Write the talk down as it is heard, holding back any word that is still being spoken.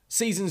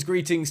Season's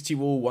greetings to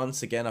you all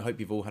once again. I hope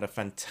you've all had a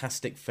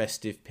fantastic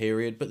festive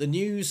period, but the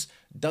news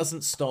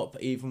doesn't stop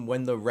even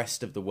when the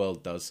rest of the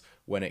world does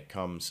when it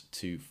comes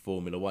to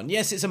Formula One.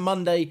 Yes, it's a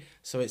Monday,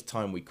 so it's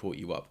time we caught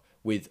you up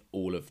with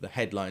all of the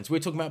headlines. We're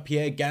talking about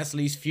Pierre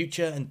Gasly's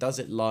future and does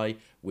it lie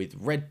with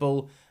Red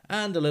Bull,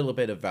 and a little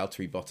bit of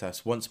Valtteri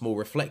Bottas once more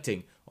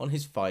reflecting on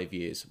his 5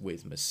 years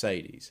with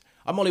Mercedes.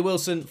 I'm Ollie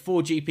Wilson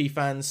for GP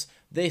fans.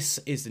 This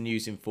is the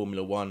news in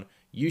Formula One.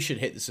 You should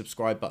hit the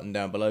subscribe button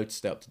down below to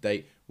stay up to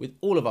date with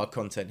all of our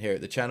content here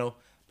at the channel.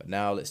 But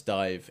now let's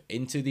dive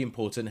into the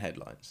important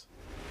headlines.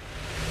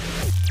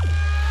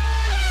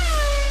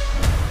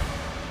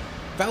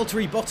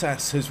 Valtteri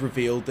Bottas has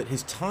revealed that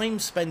his time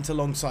spent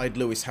alongside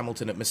Lewis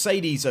Hamilton at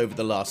Mercedes over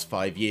the last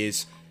 5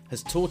 years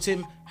has taught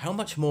him how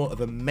much more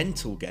of a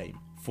mental game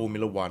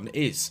Formula One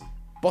is.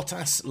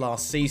 Bottas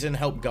last season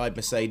helped guide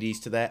Mercedes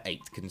to their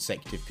 8th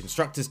consecutive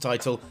Constructors'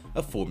 title,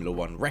 a Formula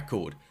One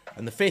record,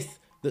 and the 5th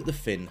that the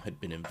Finn had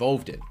been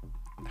involved in.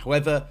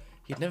 However,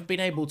 he had never been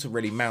able to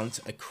really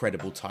mount a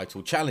credible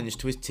title challenge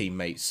to his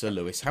teammate Sir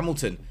Lewis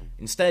Hamilton,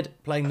 instead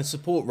playing the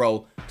support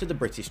role to the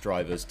British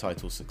driver's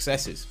title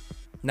successes.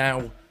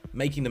 Now,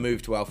 making the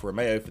move to Alfa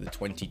Romeo for the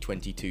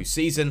 2022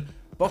 season,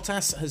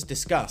 Bottas has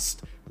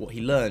discussed what he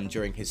learned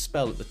during his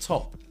spell at the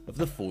top of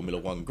the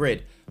Formula One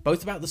grid,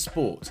 both about the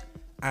sport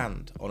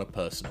and on a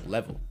personal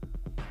level.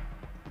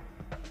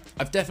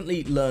 "I've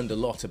definitely learned a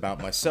lot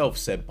about myself,"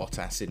 said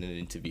Bottas in an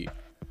interview.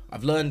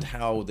 "I've learned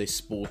how this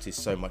sport is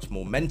so much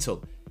more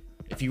mental.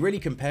 If you really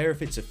compare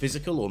if it's a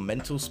physical or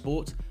mental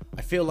sport,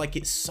 I feel like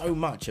it's so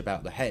much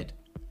about the head.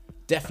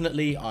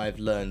 Definitely I've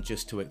learned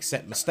just to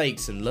accept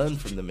mistakes and learn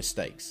from the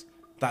mistakes.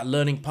 That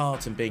learning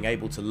part and being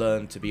able to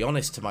learn to be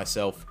honest to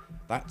myself,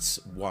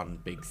 that's one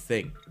big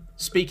thing."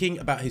 Speaking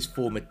about his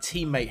former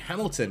teammate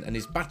Hamilton and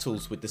his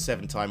battles with the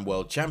 7-time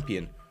world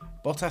champion,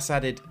 Bottas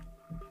added,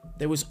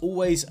 "There was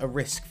always a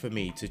risk for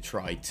me to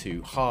try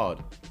too hard,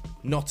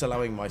 not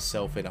allowing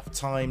myself enough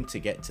time to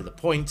get to the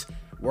point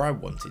where I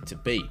wanted to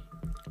be.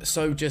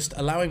 So just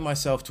allowing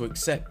myself to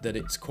accept that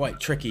it's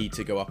quite tricky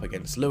to go up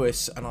against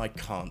Lewis and I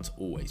can't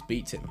always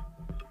beat him.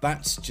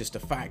 That's just a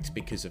fact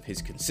because of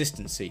his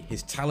consistency,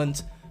 his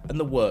talent and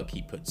the work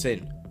he puts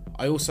in.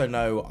 I also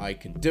know I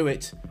can do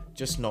it,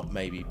 just not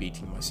maybe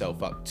beating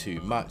myself up too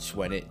much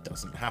when it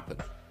doesn't happen.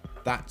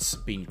 That's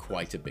been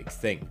quite a big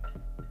thing.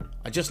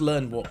 I just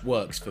learned what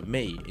works for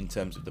me in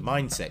terms of the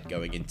mindset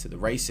going into the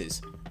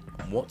races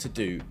and what to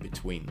do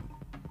between them."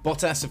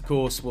 Bottas, of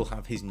course, will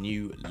have his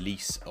new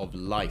lease of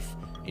life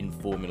in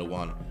Formula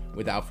One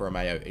with Alfa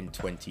Romeo in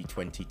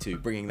 2022,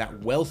 bringing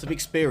that wealth of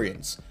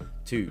experience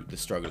to the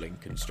struggling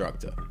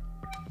constructor.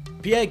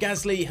 Pierre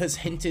Gasly has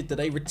hinted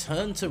that a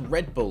return to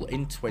Red Bull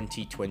in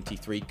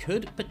 2023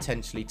 could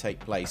potentially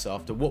take place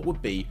after what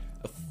would be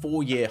a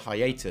 4-year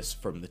hiatus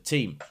from the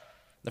team.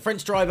 The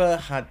French driver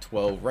had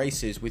 12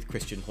 races with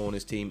Christian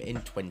Horner's team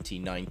in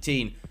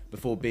 2019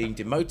 before being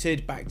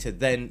demoted back to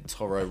then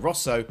Toro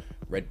Rosso,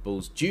 Red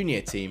Bull's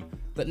junior team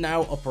that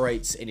now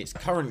operates in its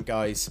current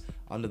guise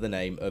under the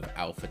name of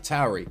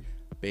AlphaTauri,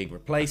 being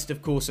replaced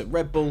of course at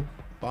Red Bull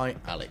by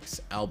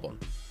Alex Albon.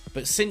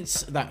 But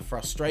since that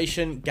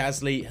frustration,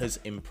 Gasly has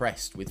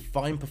impressed with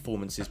fine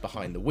performances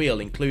behind the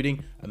wheel,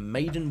 including a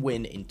maiden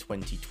win in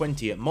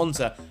 2020 at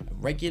Monza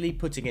and regularly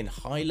putting in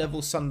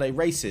high-level Sunday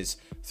races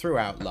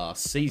throughout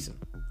last season.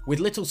 With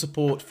little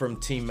support from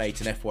teammate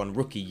and F1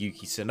 rookie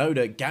Yuki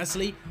Tsunoda,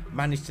 Gasly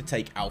managed to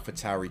take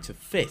AlphaTauri to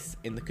 5th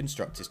in the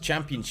Constructors'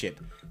 Championship,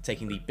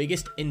 taking the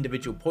biggest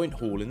individual point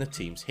haul in the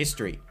team's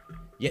history.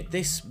 Yet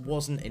this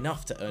wasn't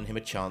enough to earn him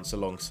a chance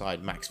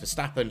alongside Max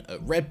Verstappen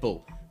at Red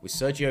Bull, with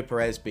Sergio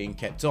Perez being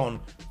kept on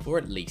for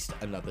at least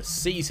another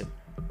season.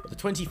 But the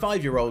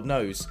 25-year-old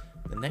knows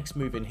the next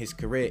move in his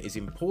career is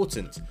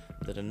important,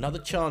 and that another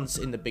chance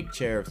in the big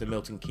chair of the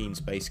Milton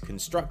Keynes-based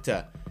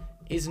constructor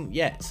isn't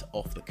yet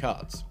off the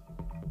cards.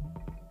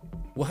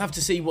 We'll have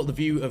to see what the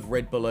view of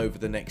Red Bull over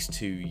the next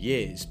 2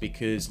 years,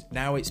 because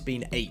now it's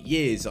been 8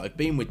 years I've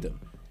been with them.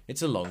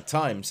 It's a long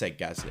time, said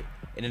Gasly,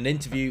 in an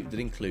interview that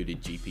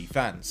included GP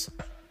fans.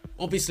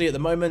 Obviously at the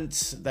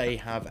moment, they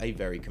have a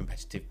very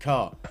competitive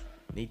car.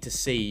 Need to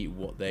see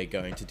what they're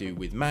going to do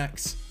with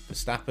Max,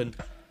 Verstappen,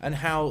 and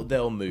how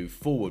they'll move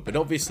forward. But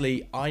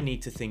obviously, I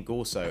need to think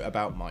also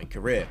about my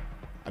career.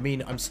 I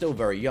mean, I'm still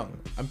very young,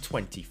 I'm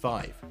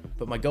 25,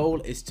 but my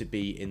goal is to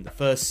be in the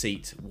first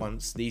seat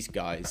once these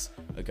guys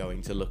are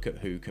going to look at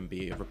who can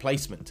be a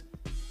replacement.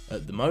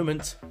 At the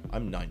moment,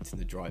 I'm 9th in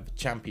the Driver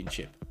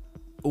Championship.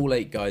 All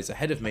 8 guys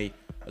ahead of me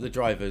are the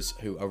drivers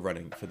who are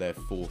running for their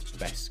 4th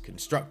best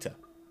constructor.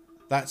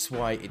 That's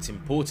why it's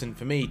important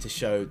for me to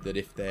show that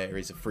if there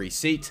is a free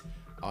seat,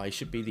 I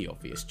should be the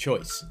obvious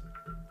choice.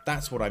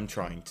 That's what I'm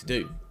trying to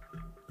do.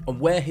 On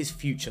where his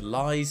future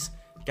lies,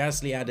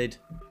 Gasly added,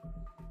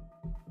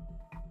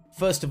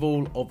 "First of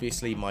all,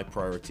 obviously my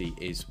priority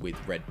is with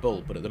Red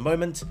Bull, but at the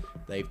moment,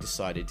 they've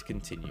decided to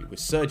continue with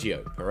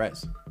Sergio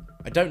Perez.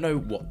 I don't know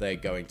what they're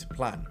going to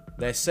plan.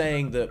 They're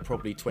saying that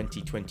probably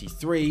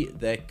 2023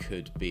 there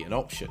could be an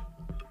option.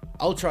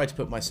 I'll try to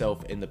put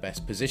myself in the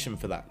best position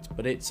for that,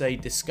 but it's a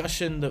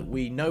discussion that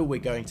we know we're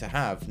going to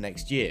have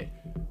next year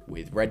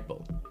with Red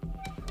Bull.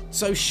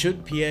 So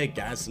should Pierre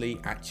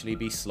Gasly actually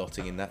be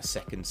slotting in that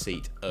second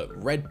seat at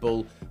Red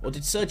Bull, or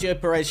did Sergio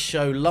Perez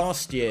show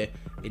last year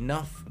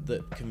enough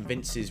that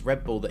convinces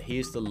Red Bull that he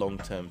is the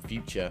long-term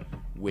future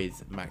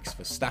with Max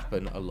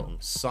Verstappen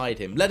alongside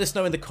him? Let us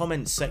know in the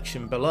comments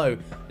section below.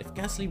 If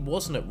Gasly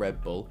wasn't at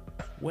Red Bull,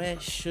 where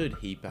should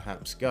he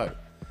perhaps go?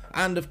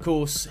 And of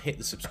course, hit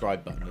the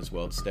subscribe button as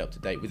well to stay up to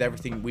date with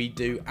everything we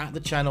do at the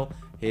channel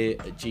here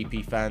at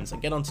GP Fans,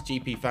 and get onto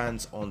GP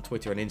Fans on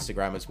Twitter and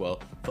Instagram as well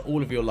for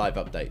all of your live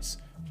updates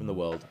from the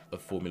world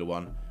of Formula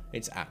 1.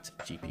 It's at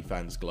GP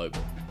Fans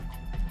Global.